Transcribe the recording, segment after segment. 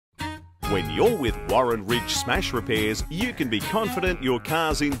When you're with Warren Ridge Smash Repairs, you can be confident your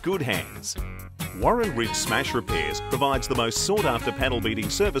car's in good hands. Warren Ridge Smash Repairs provides the most sought-after panel beating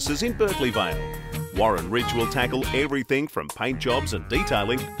services in Berkeley, Vale. Warren Ridge will tackle everything from paint jobs and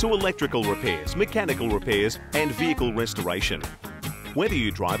detailing to electrical repairs, mechanical repairs and vehicle restoration. Whether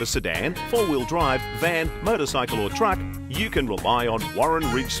you drive a sedan, four-wheel drive, van, motorcycle or truck, you can rely on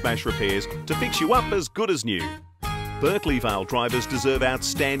Warren Ridge Smash Repairs to fix you up as good as new. Berkeley Vale drivers deserve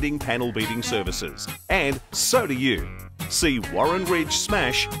outstanding panel beating services, and so do you. See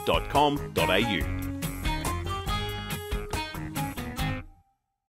warrenridgesmash.com.au.